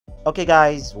Okay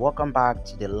guys, welcome back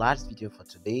to the last video for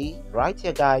today. Right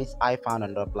here guys, I found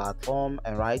another platform,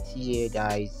 and right here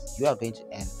guys, you are going to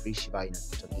earn free SHIB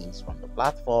INU tokens from the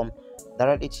platform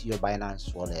directly to your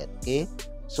Binance wallet. Okay,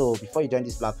 so before you join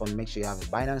this platform, make sure you have a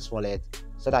Binance wallet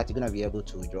so that you're going to be able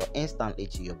to withdraw instantly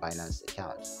to your Binance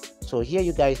account. So here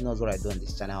you guys knows what I do on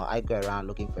this channel. I go around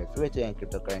looking for a free way to earn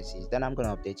cryptocurrencies. Then I'm going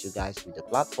to update you guys with the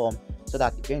platform so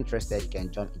that if you're interested, you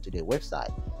can jump into the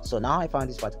website. So now I found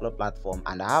this particular platform,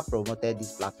 and I have promoted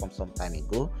this platform some time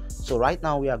ago. So right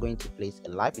now we are going to place a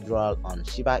live withdrawal on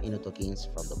SHIB INU tokens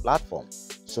from the platform.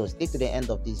 So stick to the end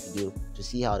of this video to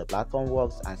see how the platform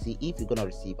works and see if you're going to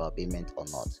receive our payment or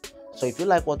not. So if you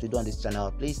like what we do on this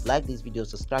channel, please like this video,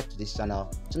 subscribe to this channel,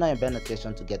 turn on your bell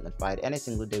notification to get notified any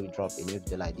single day we drop a new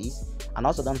video like this. And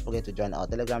also don't forget to join our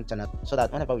Telegram channel so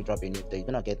that whenever we drop a new video, you're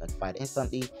gonna get notified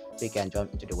instantly so you can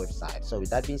jump into the website. So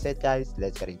with that being said guys,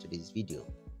 let's get into this video.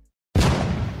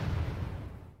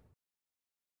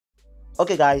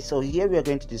 Okay guys, so here we are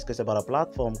going to discuss about a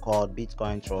platform called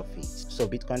Bitcoin Trophy. So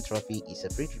Bitcoin Trophy is a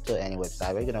free crypto earning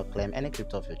website where you're going to claim any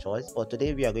crypto of your choice. But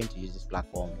today we are going to use this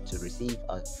platform to receive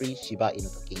a free SHIB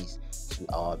INU tokens to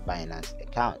our Binance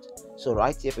account. So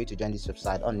right here, for you to join this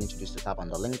website, all you need to do is to tap on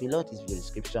the link below this video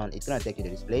description. It's going to take you to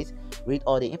this place, read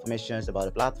all the information about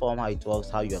the platform, how it works,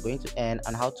 how you are going to earn,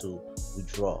 and how to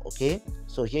withdraw. Okay,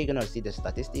 so here you're going to see the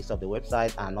statistics of the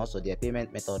website and also their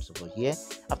payment methods over here.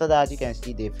 After that, you can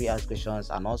see the free ask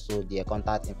questions and also their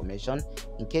contact information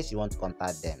in case you want to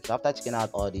contact them. So after checking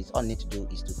out all this, all you need to do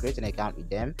is to create an account with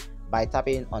them by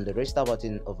tapping on the register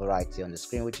button over right here on the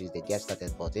screen, which is the get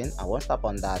started button. And once tap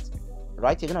on that,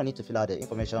 right here, you're gonna need to fill out the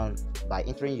information by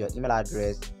entering your email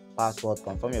address, password,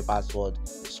 confirm your password,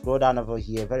 scroll down over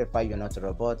here, verify you're not a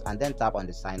robot, and then tap on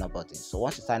the sign up button. So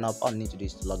once you sign up, all you need to do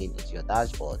is to log in into your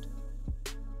dashboard.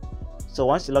 So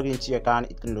once you log into your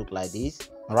account, it can look like this.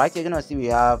 Right here, you're gonna see we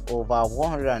have over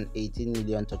 118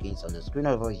 million tokens on the screen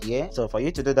over here. So for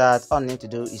you to do that, all you need to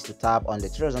do is to tap on the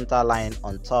horizontal line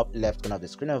on top left corner of the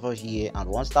screen over here, and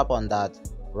once tap on that,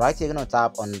 right here, you're gonna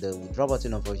tap on the withdraw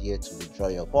button over here to withdraw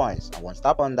your points. And once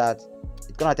tap on that,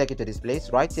 it's gonna take you to this place.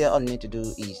 Right here, all you need to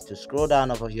do is to scroll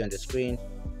down over here on the screen.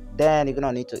 Then you're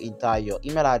gonna need to enter your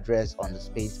email address on the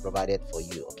space provided for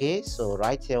you. Okay, so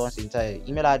right here, once you enter your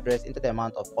email address, enter the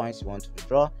amount of points you want to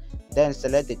withdraw, then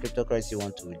select the cryptocurrency you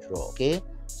want to withdraw. Okay,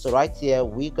 so right here,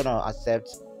 we're gonna accept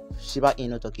SHIB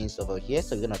INU tokens over here,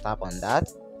 so we're gonna tap on that.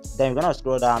 Then we're gonna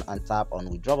scroll down and tap on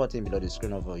withdraw button below the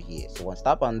screen over here. So once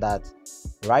tap on that,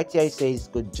 right here it says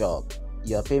good job,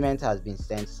 your payment has been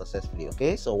sent successfully.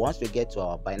 Okay, so once we get to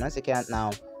our Binance account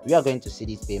now, we are going to see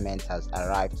this payment has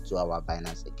arrived to our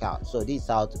Binance account. So this is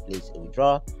how to place a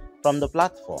withdrawal from the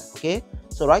platform. Okay,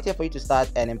 so right here, for you to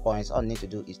start earning points, all you need to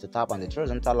do is to tap on the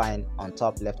horizontal line on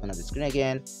top left corner of the screen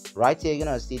again. Right here, you're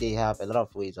gonna see they have a lot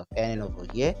of ways of earning over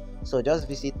here. So just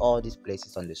visit all these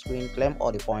places on the screen, claim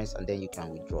all the points, and then you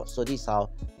can withdraw. So this is how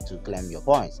to claim your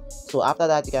points. So after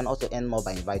that, you can also earn more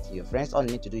by inviting your friends. All you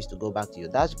need to do is to go back to your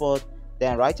dashboard.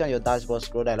 Then right here on your dashboard,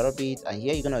 scroll down a little bit, and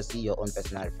here you're gonna see your own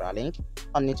personal referral link.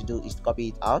 All you need to do is to copy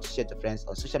it out, share to friends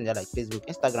on social media like Facebook,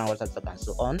 Instagram, WhatsApp, and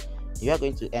so on. You are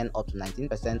going to earn up to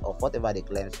 19% of whatever they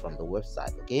claim from the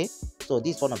website. Okay, so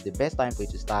this is one of the best time for you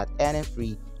to start earning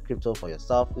free crypto for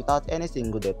yourself without any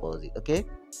single deposit. Okay,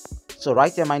 so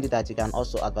right here, mind you that you can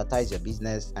also advertise your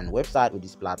business and website with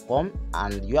this platform,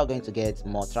 and you are going to get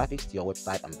more traffic to your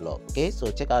website and blog. Okay, so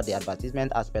check out the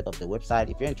advertisement aspect of the website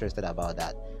if you're interested about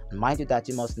that. And mind you that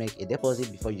you must make a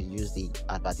deposit before you use the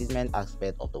advertisement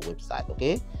aspect of the website.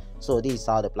 Okay, so this is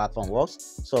how the platform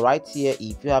works. So right here,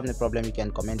 if you have any problem, you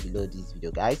can comment below this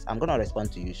video guys. I'm gonna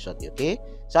respond to you shortly. Okay,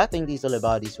 so I think this is all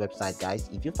about this website guys.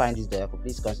 If you find this helpful,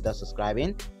 please consider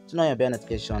subscribing, turn on your bell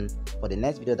notification for the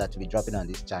next video that will be dropping on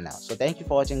this channel. So thank you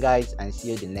for watching guys, and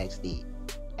see you the next day,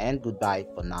 and goodbye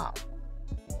for now.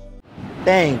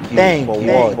 Thank you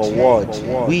for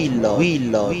watching. We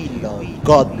love.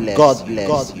 God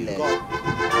bless.